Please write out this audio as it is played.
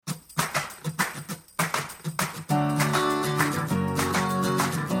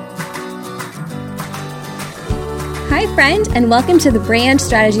Hi, friend, and welcome to the Brand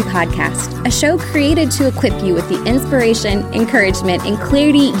Strategy Podcast, a show created to equip you with the inspiration, encouragement, and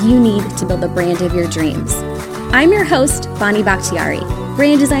clarity you need to build the brand of your dreams. I'm your host, Bonnie Bakhtiari,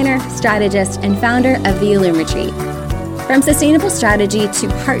 brand designer, strategist, and founder of the Illume Retreat. From sustainable strategy to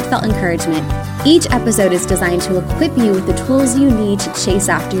heartfelt encouragement, each episode is designed to equip you with the tools you need to chase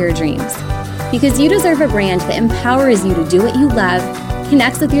after your dreams. Because you deserve a brand that empowers you to do what you love,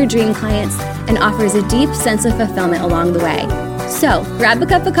 connects with your dream clients, and offers a deep sense of fulfillment along the way. So, grab a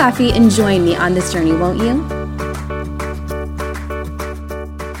cup of coffee and join me on this journey, won't you?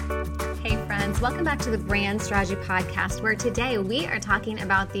 Hey friends, welcome back to the Brand Strategy Podcast, where today we are talking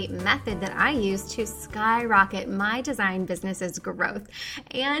about the method that I use to skyrocket my design business's growth,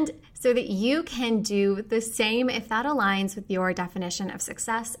 and so that you can do the same if that aligns with your definition of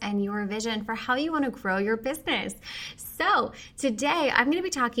success and your vision for how you want to grow your business. So today I'm going to be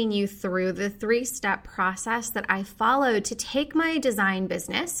talking you through the 3-step process that I followed to take my design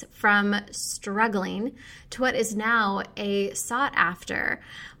business from struggling to what is now a sought after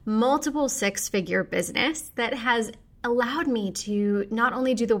multiple 6-figure business that has allowed me to not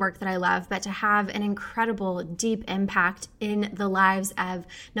only do the work that I love, but to have an incredible, deep impact in the lives of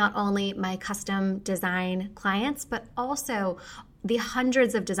not only my custom design clients, but also the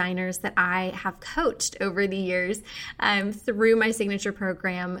hundreds of designers that I have coached over the years through my signature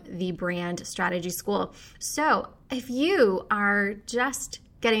program, the Brand Strategy School. So if you are just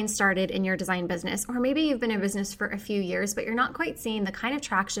getting started in your design business, or maybe you've been in business for a few years, but you're not quite seeing the kind of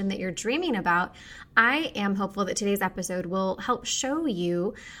traction that you're dreaming about, I am hopeful that today's episode will help show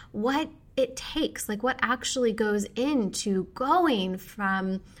you what it takes, like what actually goes into going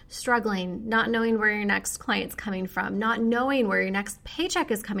from struggling, not knowing where your next client's coming from, not knowing where your next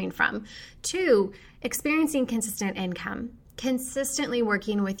paycheck is coming from, to experiencing consistent income, consistently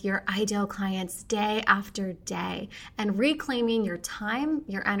working with your ideal clients day after day, and reclaiming your time,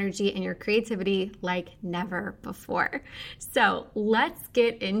 your energy, and your creativity like never before. So let's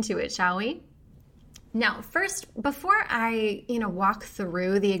get into it, shall we? Now, first, before I walk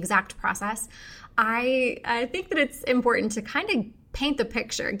through the exact process, I think that it's important to kind of paint the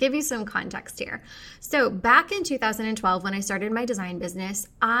picture, give you some context here. So back in 2012, when I started my design business,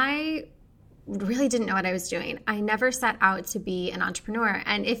 I really didn't know what I was doing. I never set out to be an entrepreneur.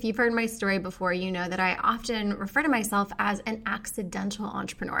 And if you've heard my story before, you know that I often refer to myself as an accidental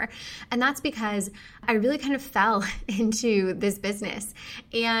entrepreneur. And that's because I really kind of fell into this business.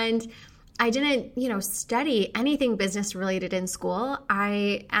 And I didn't, study anything business related in school.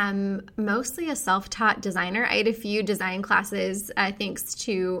 I am mostly a self-taught designer. I had a few design classes thanks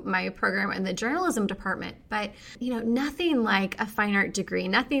to my program in the journalism department, but nothing like a fine art degree,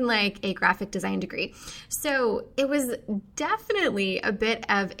 nothing like a graphic design degree. So it was definitely a bit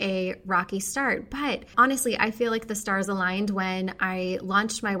of a rocky start, but honestly, I feel like the stars aligned when I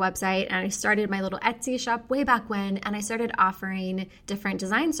launched my website and I started my little Etsy shop way back when, and I started offering different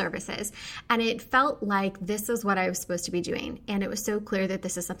design services. And it felt like this is what I was supposed to be doing. And it was so clear that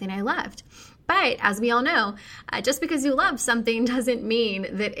this is something I loved. But as we all know, just because you love something doesn't mean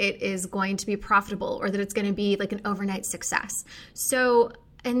that it is going to be profitable or that it's going to be like an overnight success. So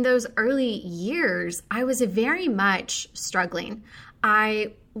in those early years, I was very much struggling.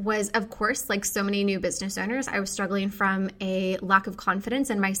 I was, of course, like so many new business owners, I was struggling from a lack of confidence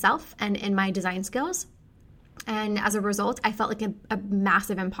in myself and in my design skills. And as a result, I felt like a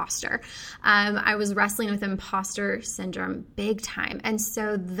massive imposter. I was wrestling with imposter syndrome big time. And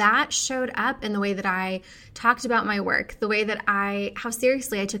so that showed up in the way that I talked about my work, the way that how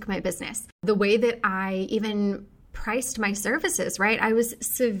seriously I took my business, the way that I even priced my services, right? I was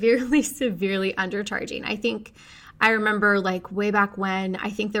severely undercharging. I remember like way back when,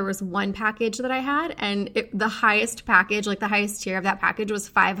 I think there was one package that I had, and the highest package, like the highest tier of that package was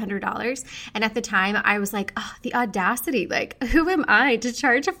 $500. And at the time I was like, oh, the audacity, like who am I to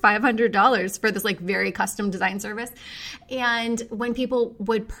charge $500 for this like very custom design service? And when people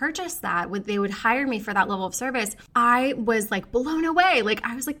would purchase that, they would hire me for that level of service, I was like blown away. Like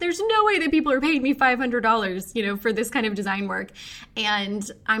I was like, there's no way that people are paying me $500, for this kind of design work. And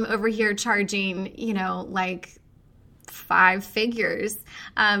I'm over here charging, like 5 figures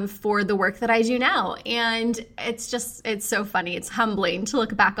for the work that I do now. And it's so funny. It's humbling to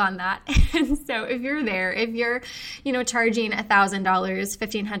look back on that. And so if you're there, if you're, charging $1,000,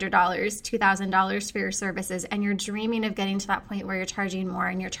 $1,500, $2,000 for your services, and you're dreaming of getting to that point where you're charging more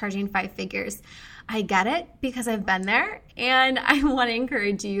and you're charging 5 figures, I get it because I've been there, and I want to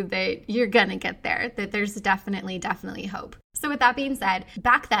encourage you that you're going to get there, that there's definitely hope. So with that being said,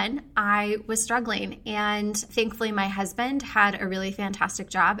 back then I was struggling, and thankfully my husband had a really fantastic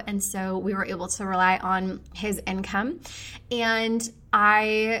job. And so we were able to rely on his income. And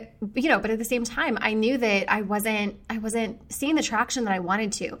but at the same time, I knew that I wasn't seeing the traction that I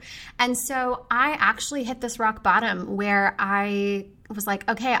wanted to. And so I actually hit this rock bottom where I was like,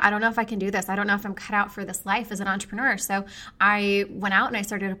 okay, I don't know if I can do this. I don't know if I'm cut out for this life as an entrepreneur. So I went out and I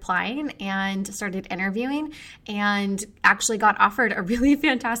started applying and started interviewing and actually got offered a really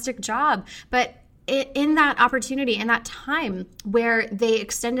fantastic job. But in that opportunity, in that time where they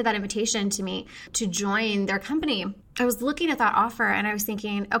extended that invitation to me to join their company, I was looking at that offer and I was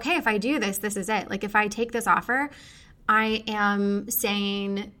thinking, okay, if I do this, this is it. Like if I take this offer, I am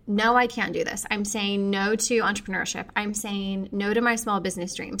saying, no, I can't do this. I'm saying no to entrepreneurship. I'm saying no to my small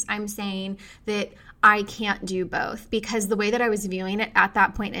business dreams. I'm saying that I can't do both, because the way that I was viewing it at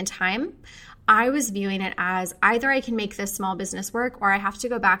that point in time, I was viewing it as either I can make this small business work or I have to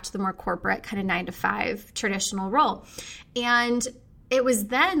go back to the more corporate kind of 9-to-5 traditional role. And it was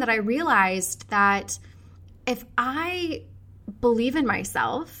then that I realized that if I believe in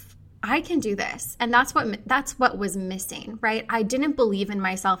myself, I can do this. And that's what was missing, right? I didn't believe in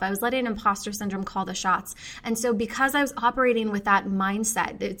myself. I was letting imposter syndrome call the shots. And so because I was operating with that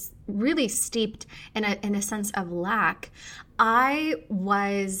mindset, it's really steeped in a sense of lack, I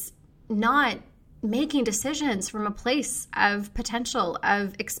was not making decisions from a place of potential,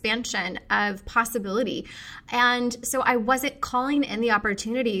 of expansion, of possibility. And so I wasn't calling in the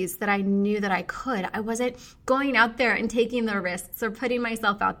opportunities that I knew that I could. I wasn't going out there and taking the risks or putting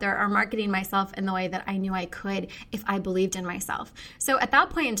myself out there or marketing myself in the way that I knew I could if I believed in myself. So at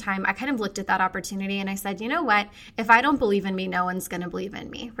that point in time, I kind of looked at that opportunity and I said, you know what? If I don't believe in me, no one's going to believe in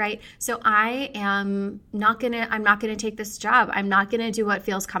me, right? So I'm not going to take this job. I'm not going to do what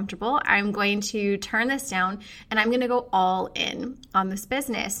feels comfortable. I'm going to turn this down and I'm going to go all in on this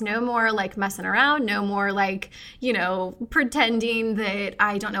business. No more like messing around, no more like, pretending that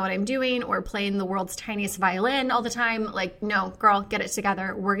I don't know what I'm doing or playing the world's tiniest violin all the time. Like, no, girl, get it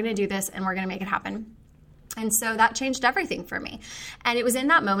together. We're going to do this and we're going to make it happen. And so that changed everything for me. And it was in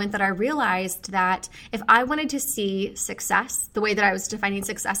that moment that I realized that if I wanted to see success, the way that I was defining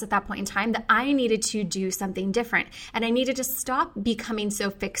success at that point in time, that I needed to do something different. And I needed to stop becoming so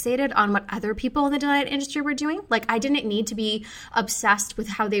fixated on what other people in the design industry were doing. Like I didn't need to be obsessed with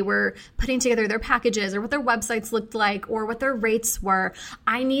how they were putting together their packages or what their websites looked like or what their rates were.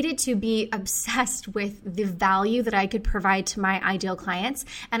 I needed to be obsessed with the value that I could provide to my ideal clients.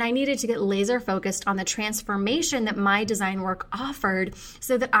 And I needed to get laser focused on the transformation that my design work offered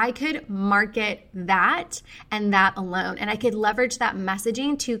so that I could market that and that alone. And I could leverage that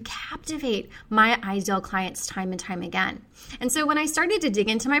messaging to captivate my ideal clients time and time again. And so when I started to dig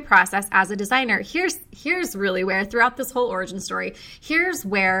into my process as a designer, here's really where, throughout this whole origin story, here's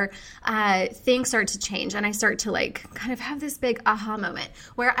where things start to change. And I start to kind of have this big aha moment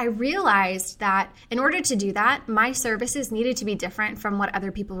where I realized that in order to do that, my services needed to be different from what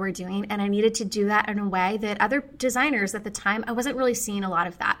other people were doing. And I needed to do that in a way that other designers at the time, I wasn't really seeing a lot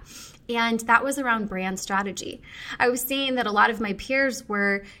of that. And that was around brand strategy. I was seeing that a lot of my peers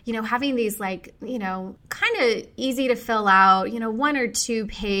were, having these kind of easy to fill out, 1 or 2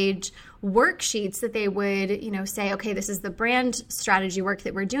 page worksheets that they would, say, okay, this is the brand strategy work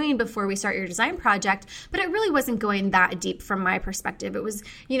that we're doing before we start your design project. But it really wasn't going that deep from my perspective. It was,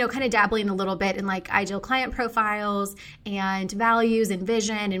 kind of dabbling a little bit in ideal client profiles and values and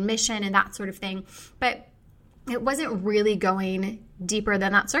vision and mission and that sort of thing. But it wasn't really going deeper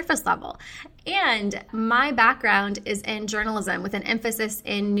than that surface level. And my background is in journalism with an emphasis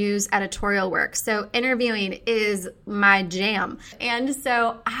in news editorial work. So interviewing is my jam. And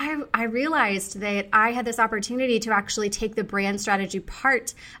so I realized that I had this opportunity to actually take the brand strategy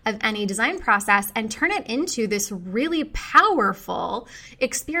part of any design process and turn it into this really powerful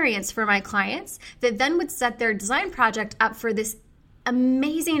experience for my clients that then would set their design project up for this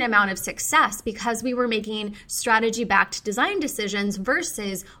amazing amount of success because we were making strategy-backed design decisions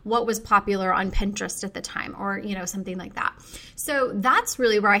versus what was popular on Pinterest at the time or, something like that. So that's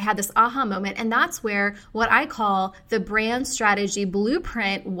really where I had this aha moment. And that's where what I call the brand strategy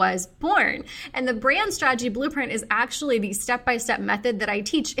blueprint was born. And the brand strategy blueprint is actually the step-by-step method that I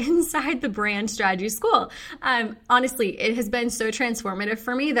teach inside the brand strategy school. Honestly, it has been so transformative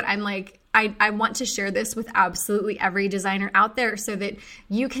for me that I'm I want to share this with absolutely every designer out there so that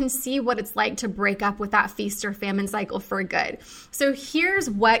you can see what it's like to break up with that feast or famine cycle for good. So here's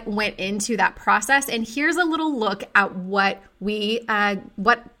what went into that process, and here's a little look at what really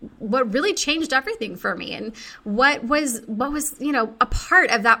changed everything for me, and what was a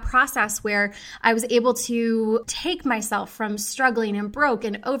part of that process where I was able to take myself from struggling and broke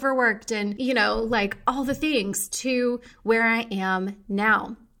and overworked and like all the things to where I am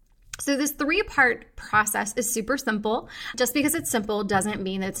now. So this 3-part process is super simple. Just because it's simple doesn't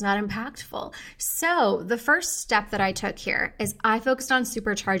mean that it's not impactful. So the first step that I took here is I focused on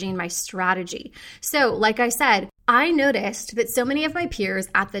supercharging my strategy. So like I said, I noticed that so many of my peers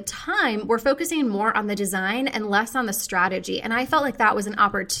at the time were focusing more on the design and less on the strategy. And I felt like that was an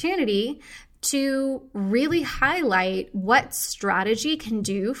opportunity to really highlight what strategy can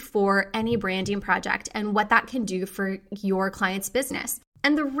do for any branding project and what that can do for your client's business.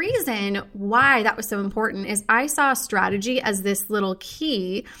 And the reason why that was so important is I saw strategy as this little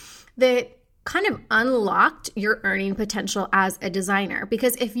key that kind of unlocked your earning potential as a designer.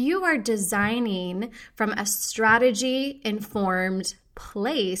 Because if you are designing from a strategy-informed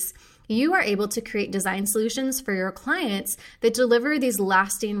place, you are able to create design solutions for your clients that deliver these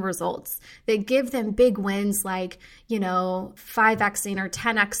lasting results, that give them big wins like, 5xing or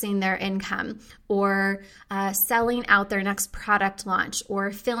 10xing their income, or selling out their next product launch,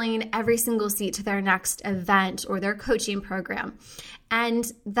 or filling every single seat to their next event or their coaching program. And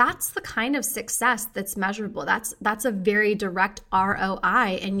that's the kind of success that's measurable. That's a very direct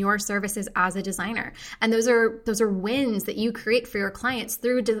ROI in your services as a designer. And those are wins that you create for your clients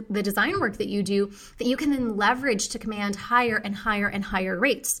through the design work that you do that you can then leverage to command higher and higher and higher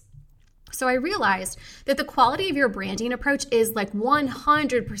rates. So I realized that the quality of your branding approach is like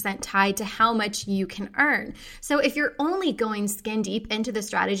 100% tied to how much you can earn. So if you're only going skin deep into the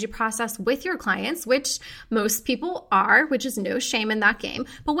strategy process with your clients, which most people are, which is no shame in that game,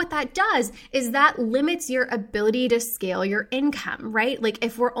 but what that does is that limits your ability to scale your income, right? Like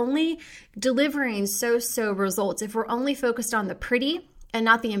if we're only delivering so results, if we're only focused on the pretty and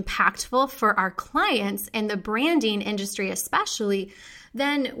not the impactful for our clients in the branding industry especially,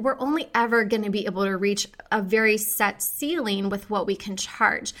 then we're only ever going to be able to reach a very set ceiling with what we can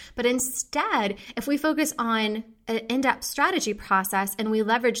charge. But instead, if we focus on an in-depth strategy process and we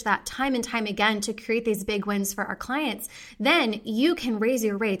leverage that time and time again to create these big wins for our clients, then you can raise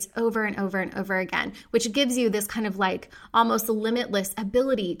your rates over and over and over again, which gives you this kind of like almost limitless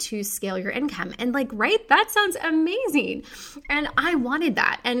ability to scale your income. And like, right, that sounds amazing. And I wanted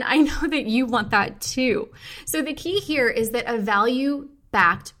that. And I know that you want that too. So the key here is that a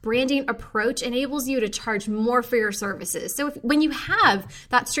value-backed branding approach enables you to charge more for your services. So when you have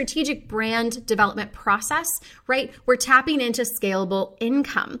that strategic brand development process, right, we're tapping into scalable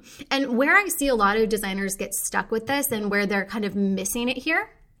income. And where I see a lot of designers get stuck with this and where they're kind of missing it here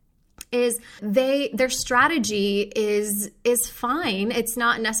is their strategy is fine. It's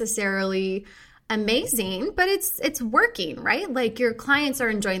not necessarily amazing, but it's working, right? Like your clients are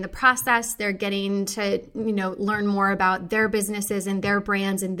enjoying the process. They're getting to, learn more about their businesses and their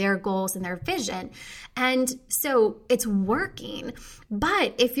brands and their goals and their vision. And so it's working.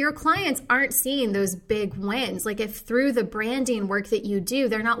 But if your clients aren't seeing those big wins, like if through the branding work that you do,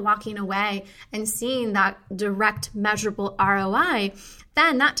 they're not walking away and seeing that direct measurable ROI,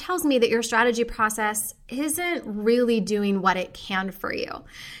 then that tells me that your strategy process isn't really doing what it can for you.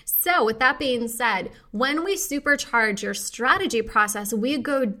 So with that being said, when we supercharge your strategy process, we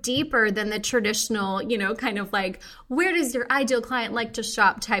go deeper than the traditional, kind of like, where does your ideal client like to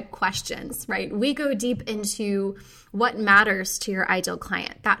shop type questions, right? We go deep into what matters to your ideal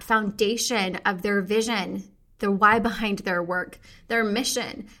client, that foundation of their vision, the why behind their work, their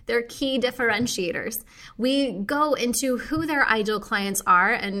mission, their key differentiators. We go into who their ideal clients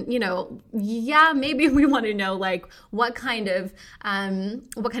are and, maybe we want to know like what kind of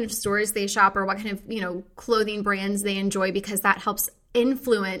stores they shop or what kind of, clothing brands they enjoy, because that helps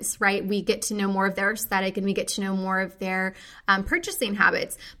influence, right? We get to know more of their aesthetic and we get to know more of their purchasing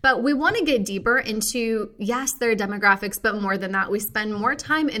habits. But we want to get deeper into, yes, their demographics, but more than that, we spend more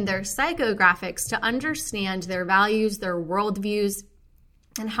time in their psychographics to understand their values, their worldviews,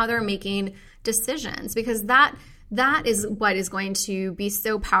 and how they're making decisions, because that That is what is going to be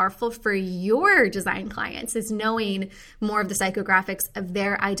so powerful for your design clients, is knowing more of the psychographics of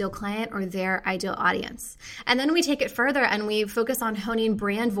their ideal client or their ideal audience. And then we take it further and we focus on honing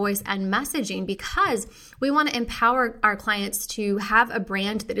brand voice and messaging, because we want to empower our clients to have a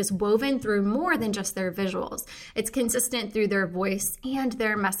brand that is woven through more than just their visuals. It's consistent through their voice and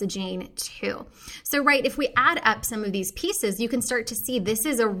their messaging too. So, right, if we add up some of these pieces, you can start to see this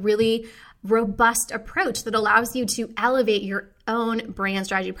is a really robust approach that allows you to elevate your own brand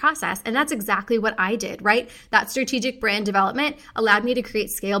strategy process. And that's exactly what I did, right? That strategic brand development allowed me to create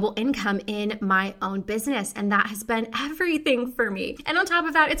scalable income in my own business. And that has been everything for me. And on top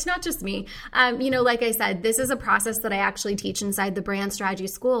of that, it's not just me. Like I said, this is a process that I actually teach inside the brand strategy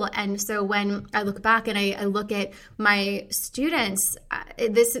school. And so when I look back and I look at my students,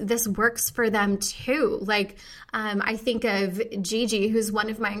 this works for them too. Like, I think of Gigi, who's one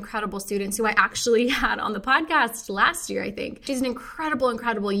of my incredible students who I actually had on the podcast last year, I think. She's an incredible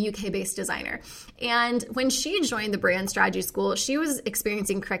UK-based designer. And when she joined the brand strategy school, she was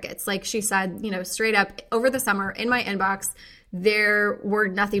experiencing crickets. Like she said, straight up over the summer in my inbox, there were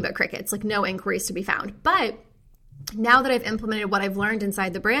nothing but crickets, like no inquiries to be found. But now that I've implemented what I've learned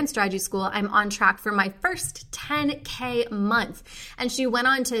inside the brand strategy school, I'm on track for my first 10K month. And she went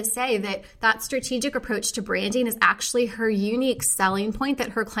on to say that strategic approach to branding is actually her unique selling point that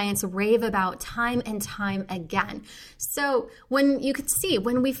her clients rave about time and time again. So when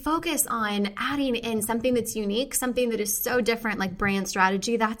we focus on adding in something that's unique, something that is so different like brand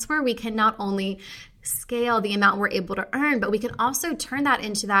strategy, that's where we can not only scale the amount we're able to earn, but we can also turn that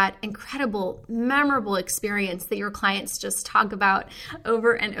into that incredible, memorable experience that your clients just talk about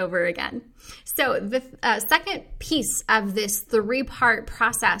over and over again. So the second piece of this 3-part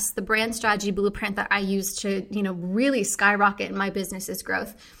process, the brand strategy blueprint that I use to, really skyrocket my business's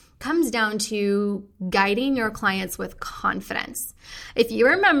growth, comes down to guiding your clients with confidence. If you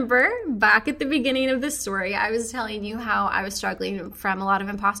remember back at the beginning of this story, I was telling you how I was struggling from a lot of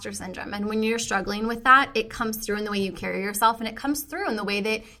imposter syndrome. And when you're struggling with that, it comes through in the way you carry yourself, and it comes through in the way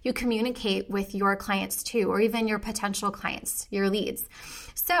that you communicate with your clients too, or even your potential clients, your leads.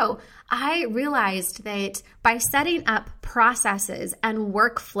 So I realized that by setting up processes and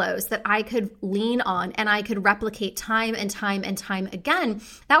workflows that I could lean on and I could replicate time and time and time again,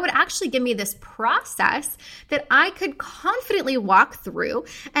 that would actually give me this process that I could confidently walk through,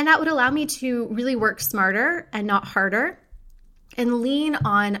 and that would allow me to really work smarter and not harder, and lean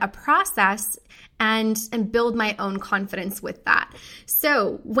on a process and build my own confidence with that.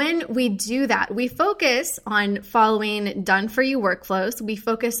 So when we do that, we focus on following done-for-you workflows. We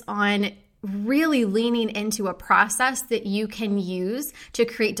focus on really leaning into a process that you can use to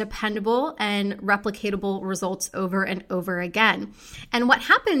create dependable and replicatable results over and over again. And what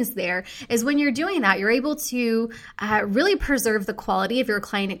happens there is when you're doing that, you're able to really preserve the quality of your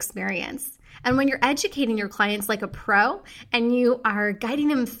client experience. And when you're educating your clients like a pro and you are guiding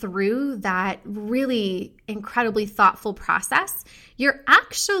them through that really incredibly thoughtful process, you're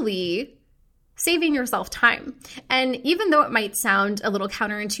actually saving yourself time. And even though it might sound a little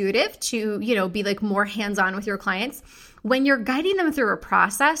counterintuitive to, be like more hands-on with your clients, when you're guiding them through a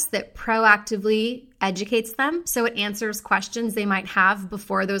process that proactively educates them, so it answers questions they might have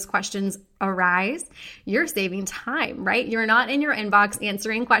before those questions arise, you're saving time, right? You're not in your inbox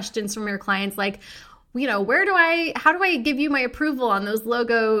answering questions from your clients like, how do I give you my approval on those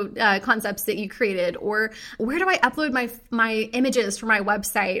logo concepts that you created? Or where do I upload my images for my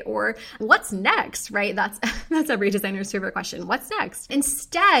website? Or what's next, right? That's every designer's favorite question. What's next?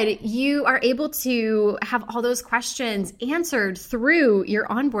 Instead, you are able to have all those questions answered through your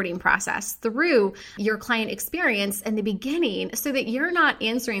onboarding process, through your client experience in the beginning, so that you're not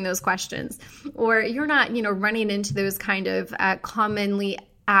answering those questions, or you're not, running into those kind of commonly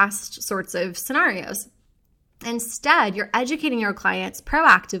asked sorts of scenarios. Instead, you're educating your clients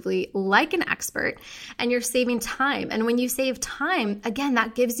proactively like an expert, and you're saving time. And when you save time, again,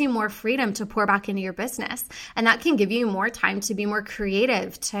 that gives you more freedom to pour back into your business. And that can give you more time to be more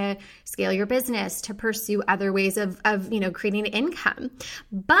creative, to scale your business, to pursue other ways of creating income.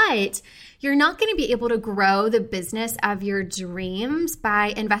 But you're not going to be able to grow the business of your dreams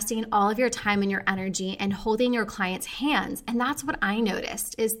by investing all of your time and your energy and holding your clients' hands. And that's what I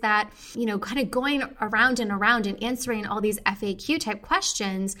noticed, is that, kind of going around and around around and answering all these FAQ type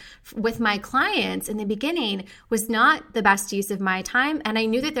questions with my clients in the beginning was not the best use of my time. And I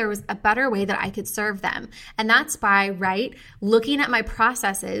knew that there was a better way that I could serve them. And that's by, looking at my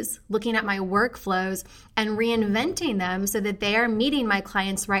processes, looking at my workflows, and reinventing them so that they are meeting my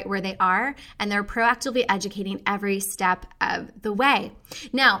clients right where they are, and they're proactively educating every step of the way.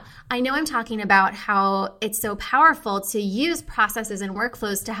 Now, I know I'm talking about how it's so powerful to use processes and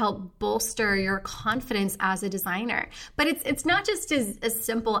workflows to help bolster your confidence as a designer, but it's not just as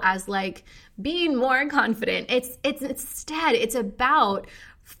simple as being more confident. It's instead, it's about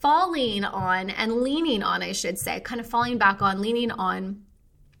falling on and leaning on, I should say, kind of falling back on, leaning on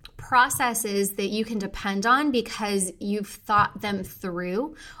processes that you can depend on because you've thought them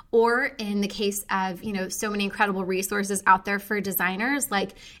through, or in the case of, so many incredible resources out there for designers,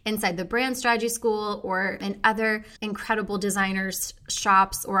 like inside the Brand Strategy School or in other incredible designers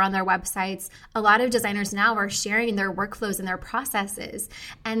shops or on their websites. A lot of designers now are sharing their workflows and their processes.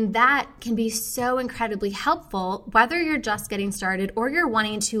 And that can be so incredibly helpful, whether you're just getting started or you're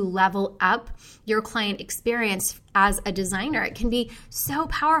wanting to level up your client experience as a designer. It can be so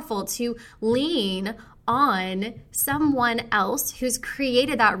powerful to lean on someone else who's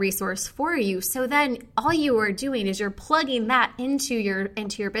created that resource for you. So then all you are doing is you're plugging that into your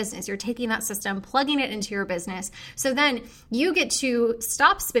business. You're taking that system, plugging it into your business. So then you get to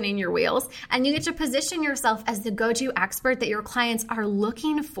stop spinning your wheels and you get to position yourself as the go-to expert that your clients are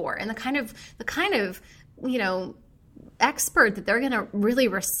looking for, and the kind of expert that they're going to really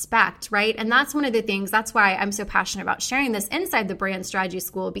respect, right? And that's one of the things, that's why I'm so passionate about sharing this inside the Brand Strategy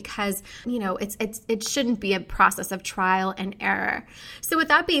School, because, it shouldn't be a process of trial and error. So with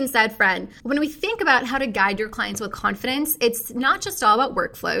that being said, friend, when we think about how to guide your clients with confidence, it's not just all about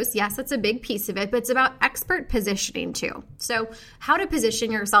workflows. Yes, that's a big piece of it, but it's about expert positioning too. So how to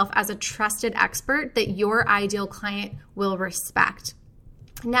position yourself as a trusted expert that your ideal client will respect.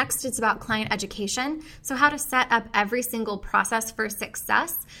 Next, it's about client education. So how to set up every single process for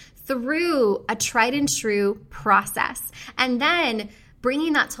success through a tried and true process. And then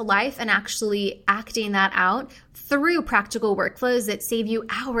bringing that to life and actually acting that out through practical workflows that save you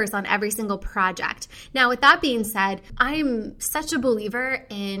hours on every single project. Now, with that being said, I'm such a believer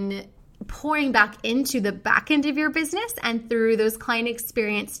in pouring back into the back end of your business and through those client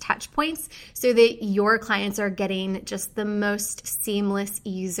experience touch points so that your clients are getting just the most seamless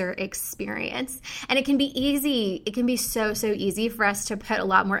user experience. And it can be easy. It can be so easy for us to put a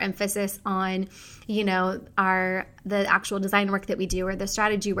lot more emphasis on, the actual design work that we do or the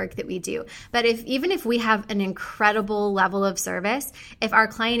strategy work that we do. But even if we have an incredible level of service, if our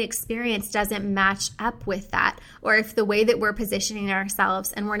client experience doesn't match up with that, or if the way that we're positioning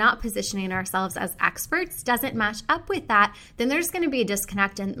ourselves and we're not positioning ourselves as experts doesn't match up with that, then there's going to be a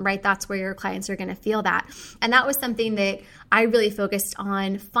disconnect, and that's where your clients are going to feel that. And that was something that I really focused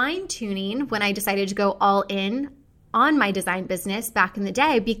on fine-tuning when I decided to go all in on my design business back in the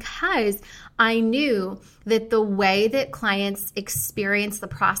day, because I knew that the way that clients experience the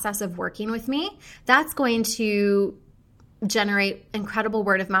process of working with me, that's going to generate incredible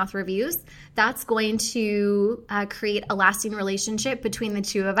word of mouth reviews. That's going to create a lasting relationship between the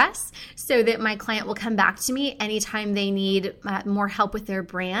two of us so that my client will come back to me anytime they need more help with their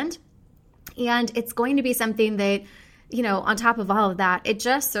brand. And it's going to be something that, on top of all of that, it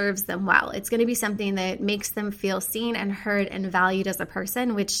just serves them well. It's going to be something that makes them feel seen and heard and valued as a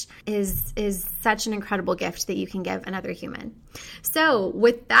person, which is such an incredible gift that you can give another human. So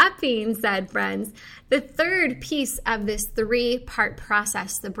with that being said, friends, the third piece of this 3-part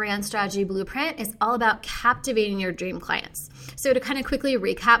process, the brand strategy blueprint, is all about captivating your dream clients. So to kind of quickly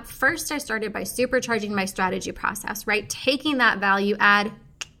recap, first I started by supercharging my strategy process, right? Taking that value add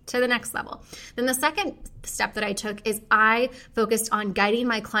to the next level. Then the second step that I took is I focused on guiding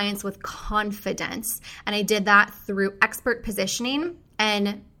my clients with confidence. And I did that through expert positioning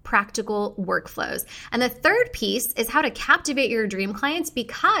and practical workflows. And the third piece is how to captivate your dream clients,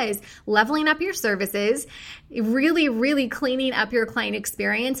 because leveling up your services, really cleaning up your client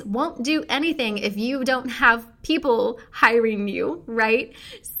experience won't do anything if you don't have people hiring you, right?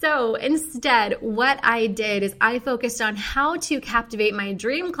 So instead, what I did is I focused on how to captivate my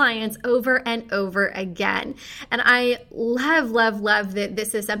dream clients over and over again. And I love that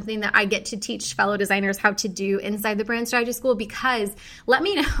this is something that I get to teach fellow designers how to do inside the Brand Strategy School, because let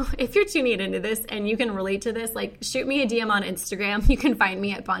me know if you're tuning into this and you can relate to this, shoot me a DM on Instagram. You can find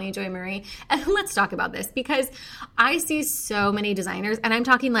me at Bonnie Joy Marie, and let's talk about this, because I see so many designers, and I'm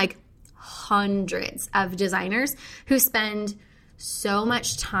talking hundreds of designers who spend so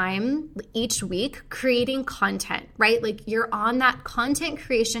much time each week creating content, right? You're on that content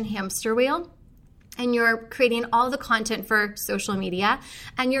creation hamster wheel, and you're creating all the content for social media,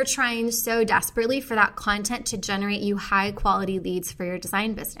 and you're trying so desperately for that content to generate you high quality leads for your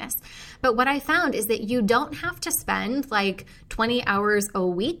design business. But what I found is that you don't have to spend like 20 hours a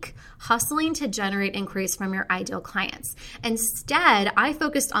week hustling to generate inquiries from your ideal clients. Instead, I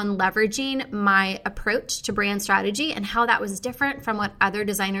focused on leveraging my approach to brand strategy and how that was different from what other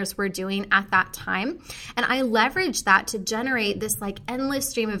designers were doing at that time. And I leveraged that to generate this like endless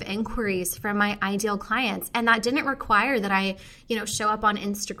stream of inquiries from my ideal clients. And that didn't require that I, show up on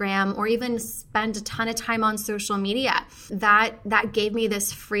Instagram or even spend a ton of time on social media. That gave me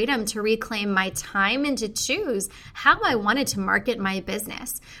this freedom to reclaim my time and to choose how I wanted to market my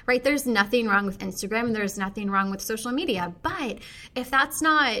business, right? There's nothing wrong with Instagram and there's nothing wrong with social media. But if that's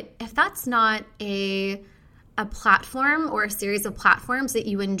not a platform or a series of platforms that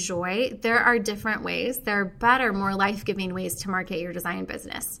you enjoy, there are different ways. There are better, more life-giving ways to market your design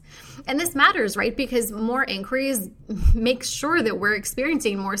business. And this matters, right? Because more inquiries make sure that we're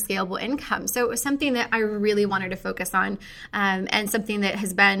experiencing more scalable income. So it was something that I really wanted to focus on, and something that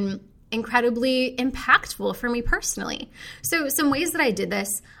has been incredibly impactful for me personally. So some ways that I did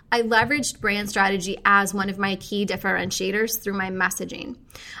this: I leveraged brand strategy as one of my key differentiators through my messaging.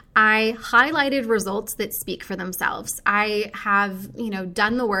 I highlighted results that speak for themselves. I have,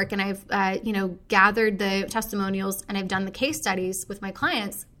 done the work, and I've, gathered the testimonials, and I've done the case studies with my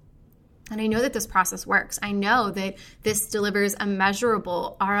clients. And I know that this process works. I know that this delivers a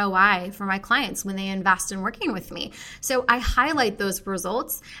measurable ROI for my clients when they invest in working with me. So I highlight those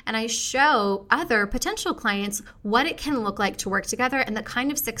results, and I show other potential clients what it can look like to work together and the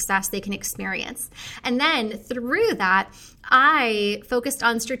kind of success they can experience. And then through that, I focused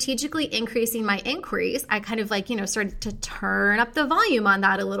on strategically increasing my inquiries. I kind of started to turn up the volume on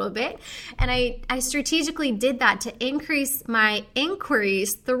that a little bit. And I strategically did that to increase my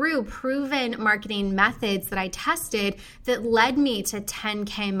inquiries through proven marketing methods that I tested that led me to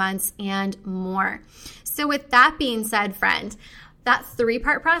 10K months and more. So with that being said, friend, that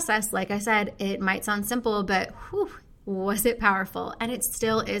 3-part process, like I said, it might sound simple, but was it powerful? And it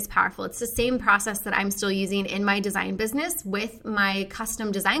still is powerful. It's the same process that I'm still using in my design business with my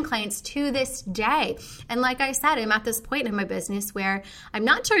custom design clients to this day. And like I said, I'm at this point in my business where I'm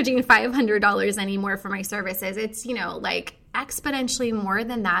not charging $500 anymore for my services. It's, exponentially more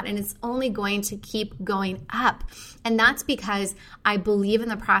than that, and it's only going to keep going up. And that's because I believe in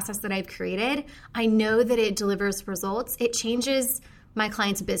the process that I've created. I know that it delivers results. It changes my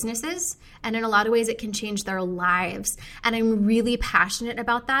clients' businesses, and in a lot of ways it can change their lives. And I'm really passionate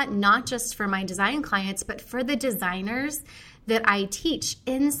about that, not just for my design clients, but for the designers that I teach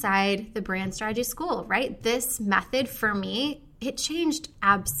inside the Brand Strategy School, right? This method for me, it changed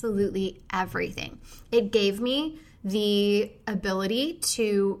absolutely everything. It gave me the ability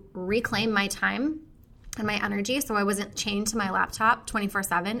to reclaim my time and my energy, so I wasn't chained to my laptop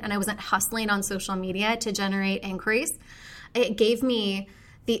 24/7, and I wasn't hustling on social media to generate inquiries. It gave me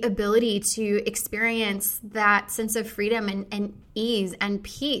the ability to experience that sense of freedom and ease and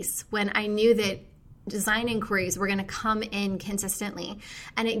peace when I knew that design inquiries were going to come in consistently.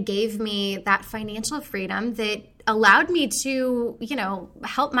 And it gave me that financial freedom that allowed me to,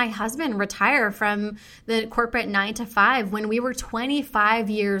 help my husband retire from the corporate 9-to-5 when we were 25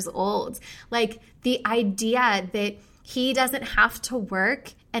 years old. Like the idea that he doesn't have to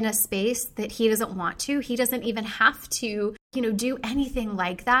work in a space that he doesn't want to. He doesn't even have to, do anything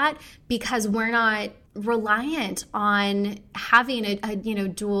like that because we're not reliant on having a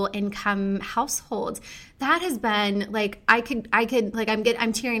dual income household. That has been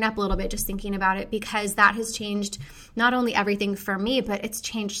I'm tearing up a little bit just thinking about it, because that has changed not only everything for me, but it's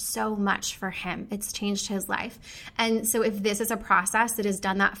changed so much for him. It's changed his life. And so if this is a process that has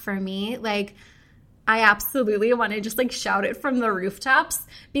done that for me, I absolutely want to just shout it from the rooftops,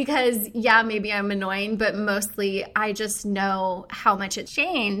 because maybe I'm annoying, but mostly I just know how much it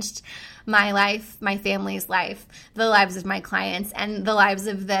changed my life, my family's life, the lives of my clients, and the lives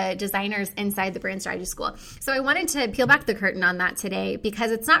of the designers inside the Brand Strategy School. So I wanted to peel back the curtain on that today,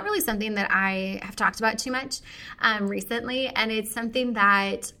 because it's not really something that I have talked about too much recently, and it's something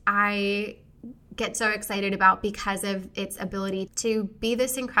that I get so excited about because of its ability to be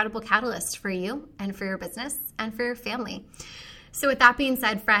this incredible catalyst for you and for your business and for your family. So with that being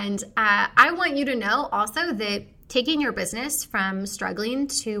said, friend, I want you to know also that taking your business from struggling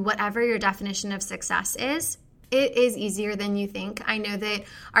to whatever your definition of success is, it is easier than you think. I know that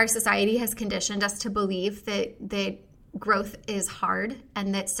our society has conditioned us to believe that growth is hard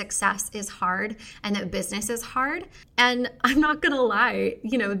and that success is hard and that business is hard. And I'm not going to lie,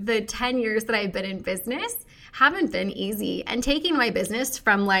 the 10 years that I've been in business haven't been easy. And taking my business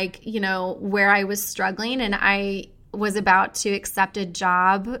from where I was struggling and I was about to accept a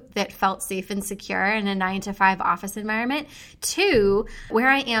job that felt safe and secure in a 9-to-5 office environment to where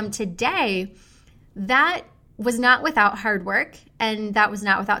I am today, that was not without hard work and that was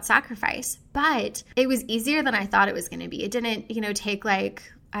not without sacrifice, but it was easier than I thought it was going to be. It didn't, take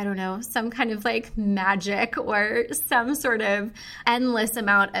some kind of magic or some sort of endless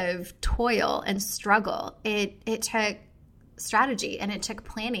amount of toil and struggle. It took strategy and it took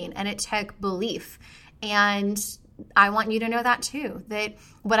planning and it took belief. And I want you to know that too, that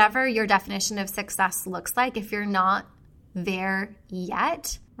whatever your definition of success looks like, if you're not there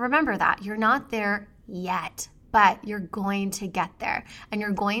yet, remember that you're not there yet, but you're going to get there. And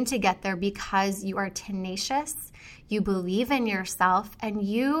you're going to get there because you are tenacious, you believe in yourself, and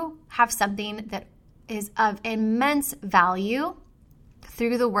you have something that is of immense value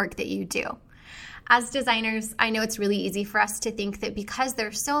through the work that you do. As designers, I know it's really easy for us to think that because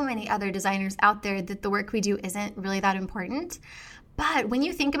there's so many other designers out there that the work we do isn't really that important. But when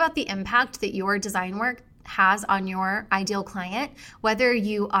you think about the impact that your design work has on your ideal client, whether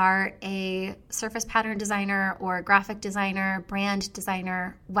you are a surface pattern designer or a graphic designer, brand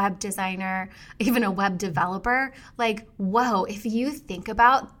designer, web designer, even a web developer, whoa, if you think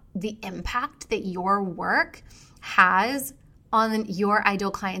about the impact that your work has on your ideal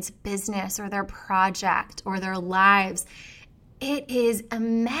client's business or their project or their lives, it is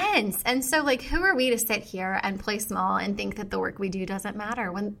immense. And so who are we to sit here and play small and think that the work we do doesn't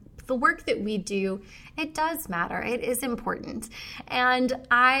matter when the work that we do, it does matter. It is important. And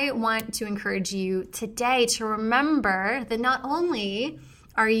I want to encourage you today to remember that not only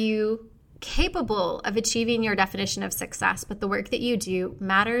are you capable of achieving your definition of success, but the work that you do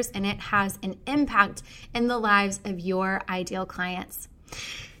matters and it has an impact in the lives of your ideal clients.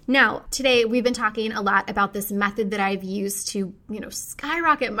 Now, today we've been talking a lot about this method that I've used to,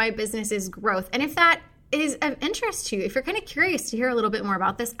 skyrocket my business's growth. And if that is of interest to you, if you're kind of curious to hear a little bit more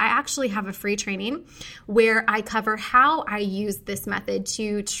about this, I actually have a free training where I cover how I use this method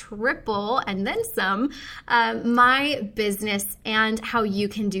to triple and then some my business and how you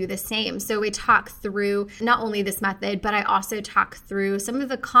can do the same. So we talk through not only this method, but I also talk through some of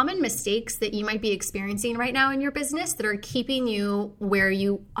the common mistakes that you might be experiencing right now in your business that are keeping you where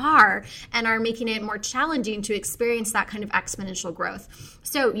you are and are making it more challenging to experience that kind of exponential growth.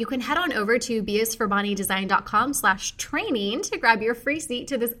 So you can head on over to beasforbonniedesign.com/training to grab your free seat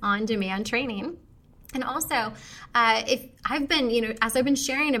to this on-demand training. And also, if I've been, as I've been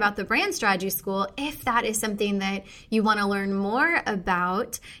sharing about the Brand Strategy School, if that is something that you want to learn more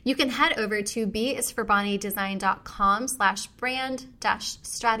about, you can head over to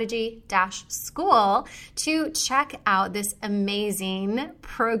beasforbonniedesign.com/brand-strategy-school to check out this amazing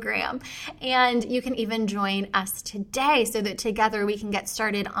program. And you can even join us today so that together we can get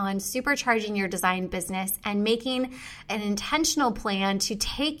started on supercharging your design business and making an intentional plan to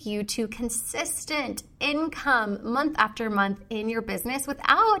take you to consistent income month after month in your business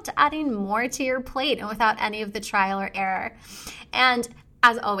without adding more to your plate and without any of the trial or error. And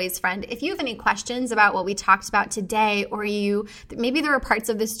as always, friend, if you have any questions about what we talked about today, or maybe there were parts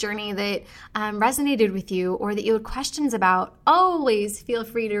of this journey that resonated with you or that you had questions about, always feel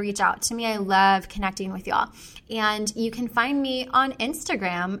free to reach out to me. I love connecting with y'all. And you can find me on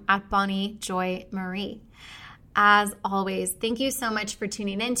Instagram at Bonnie Joy Marie. As always, thank you so much for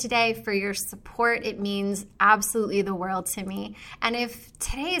tuning in today, for your support. It means absolutely the world to me. And if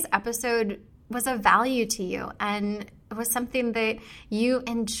today's episode was of value to you and it was something that you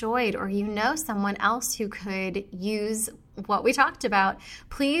enjoyed, or someone else who could use what we talked about,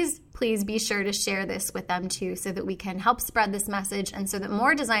 please be sure to share this with them too, so that we can help spread this message and so that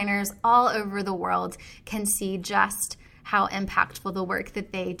more designers all over the world can see just how impactful the work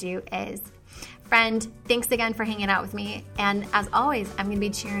that they do is. Friend, thanks again for hanging out with me. And as always, I'm going to be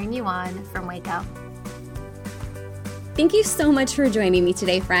cheering you on from Waco. Thank you so much for joining me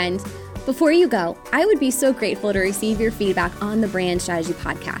today, friend. Before you go, I would be so grateful to receive your feedback on the Brand Strategy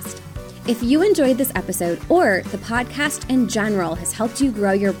Podcast. If you enjoyed this episode, or the podcast in general has helped you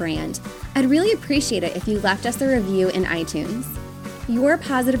grow your brand, I'd really appreciate it if you left us a review in iTunes. Your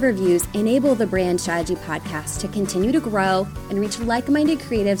positive reviews enable the Brand Strategy Podcast to continue to grow and reach like-minded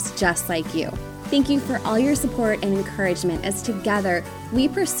creatives just like you. Thank you for all your support and encouragement as together we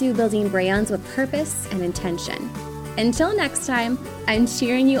pursue building brands with purpose and intention. Until next time, I'm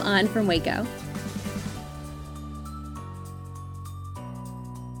cheering you on from Waco.